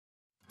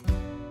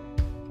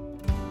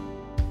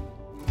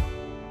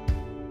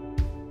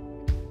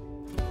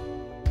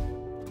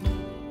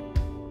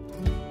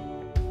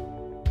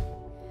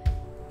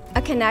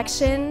A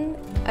connection,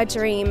 a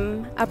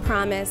dream, a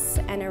promise,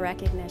 and a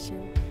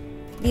recognition.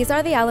 These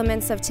are the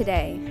elements of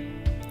today.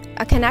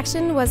 A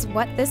connection was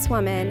what this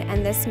woman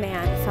and this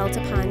man felt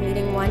upon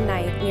meeting one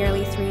night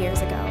nearly 3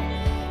 years ago,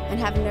 and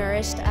have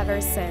nourished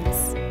ever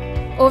since.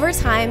 Over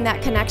time,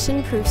 that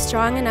connection proved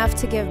strong enough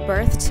to give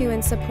birth to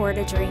and support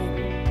a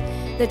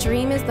dream. The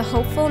dream is the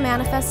hopeful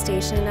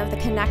manifestation of the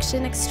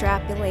connection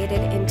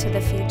extrapolated into the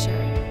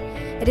future.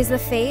 It is the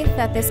faith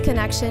that this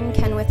connection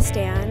can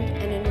withstand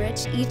and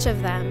enrich each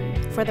of them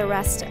for the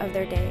rest of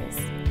their days.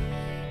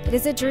 It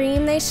is a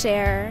dream they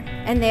share,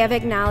 and they have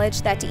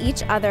acknowledged that to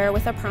each other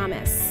with a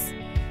promise.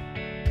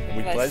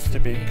 We pledge to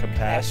be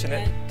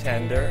compassionate,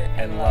 tender,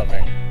 and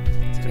loving,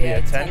 to be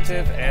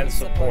attentive and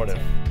supportive,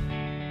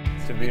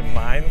 to be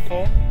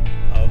mindful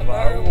of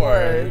our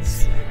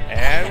words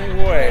and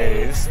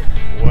ways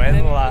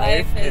when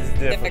life is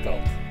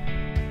difficult,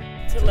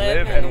 to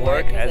live and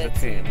work as a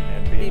team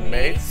and be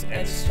mates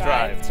and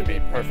strive to be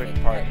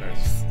perfect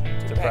partners,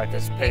 to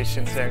practice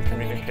patience and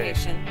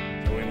communication,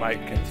 that we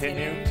might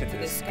continue to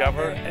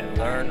discover and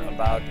learn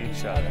about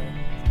each other,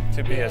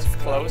 to be as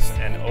close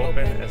and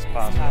open as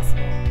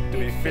possible, to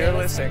be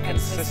fearless and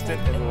consistent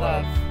in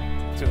love,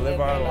 to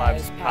live our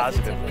lives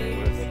positively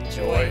with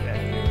joy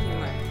and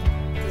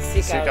humor, to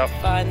seek out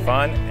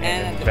fun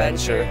and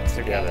adventure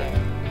together,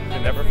 to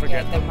never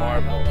forget the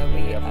marvel that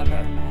we ever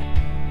met,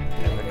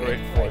 and the great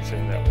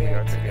fortune that we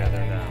are together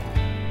now.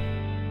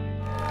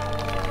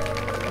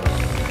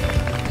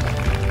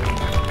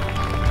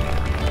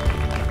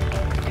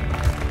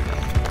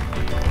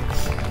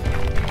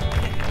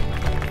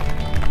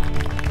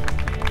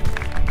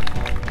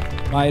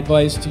 My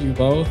advice to you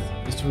both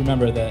is to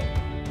remember that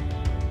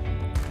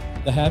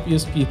the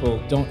happiest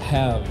people don't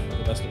have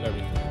the best of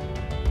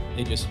everything.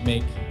 They just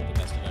make the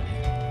best of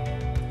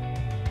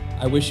everything.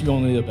 I wish you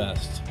only the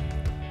best.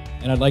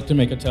 And I'd like to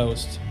make a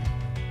toast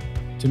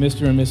to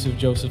Mr. and Mrs.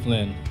 Joseph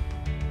Lynn.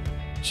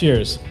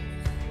 Cheers.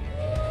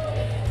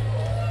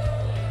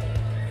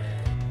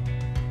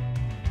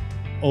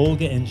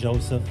 Olga and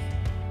Joseph,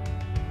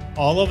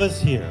 all of us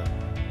here,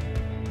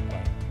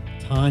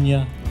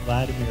 Tanya,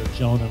 Vladimir,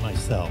 Joan, and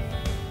myself,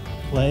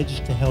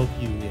 pledge to help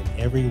you in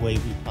every way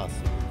we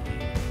possibly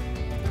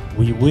can.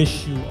 We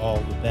wish you all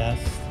the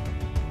best,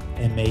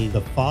 and may the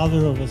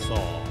Father of us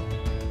all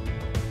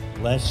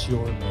bless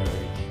your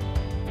marriage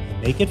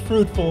and make it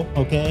fruitful,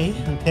 okay?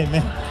 Okay,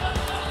 man.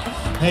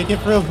 Make it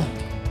fruitful.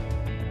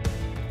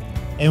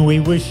 And we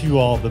wish you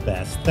all the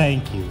best.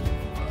 Thank you.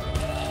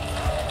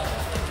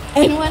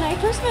 And when I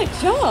first met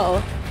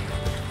Joe,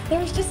 there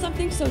was just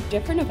something so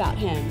different about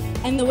him,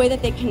 and the way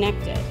that they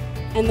connected,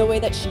 and the way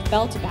that she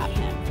felt about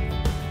him.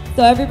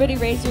 So everybody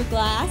raise your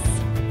glass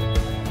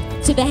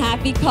to the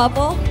happy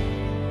couple.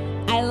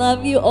 I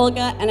love you,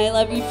 Olga, and I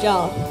love you,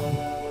 Joe.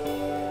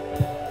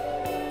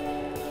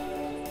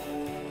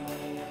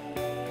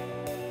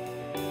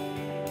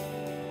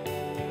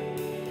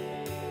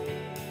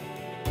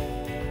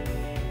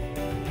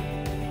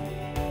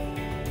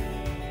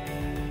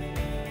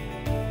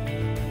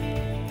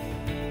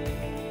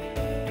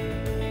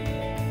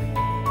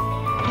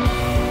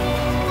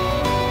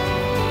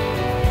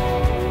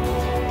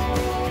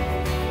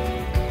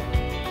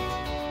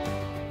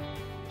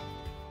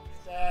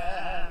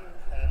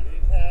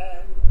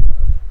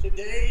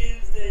 Today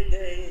is the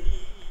day.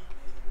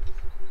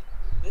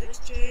 They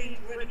exchange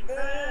wedding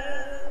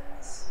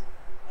bands,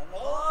 and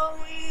all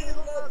we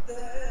love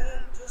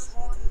them just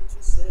wanted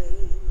to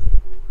say,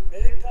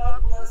 may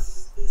God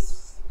bless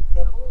this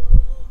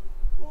couple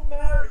who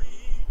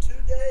marry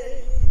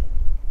today.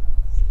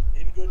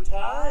 In good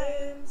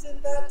times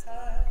and bad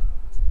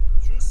times,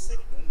 through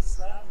sickness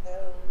and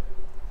health,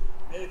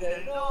 may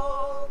they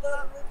know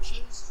that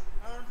riches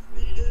aren't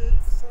needed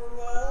for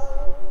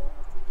wealth.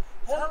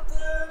 Help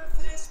them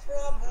face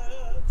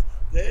problems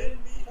they'll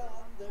meet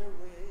on their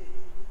way.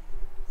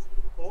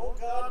 Oh,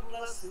 God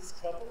bless this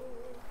couple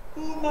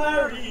who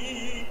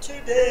marry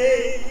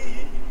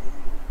today.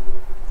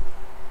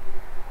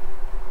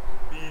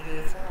 May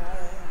they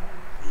find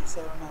peace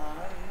of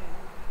mind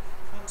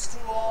comes to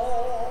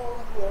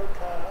all who are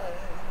kind.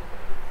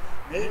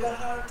 May the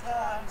hard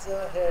times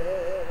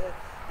ahead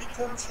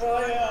become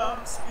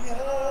triumphs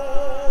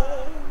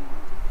behind.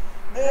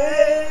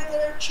 May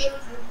their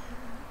children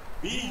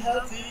be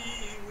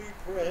healthy, we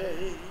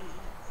pray.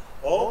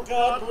 Oh,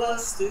 God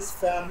bless this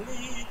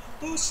family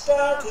who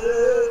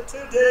started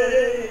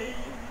today.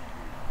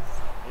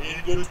 In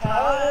good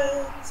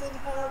times and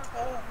hard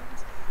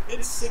times,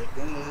 in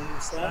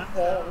sickness and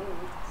health,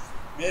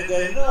 may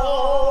they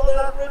know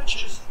that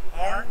riches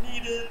are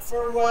needed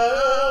for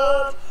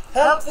wealth.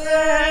 Help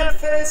them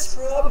face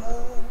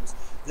problems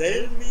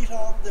they'll meet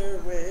on their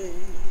way.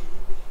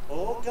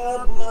 Oh,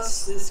 God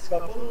bless this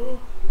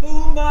couple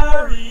who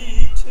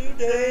marry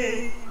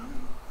today.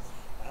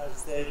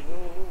 As they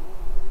go,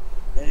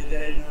 may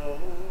they know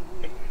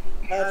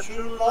that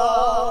true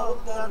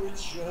love that will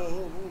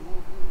show.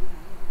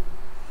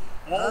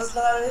 As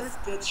life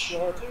gets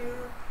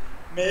shorter,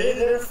 may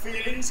their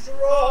feelings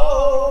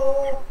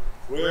grow.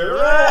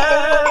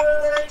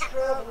 Wherever they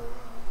travel,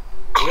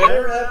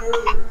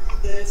 wherever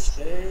they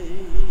stay.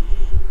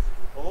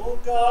 Oh,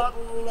 God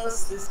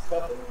bless this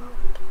couple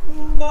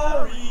who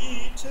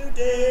married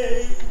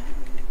today.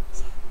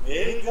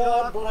 May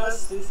God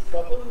bless this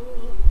couple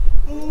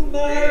who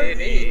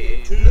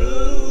married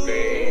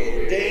today.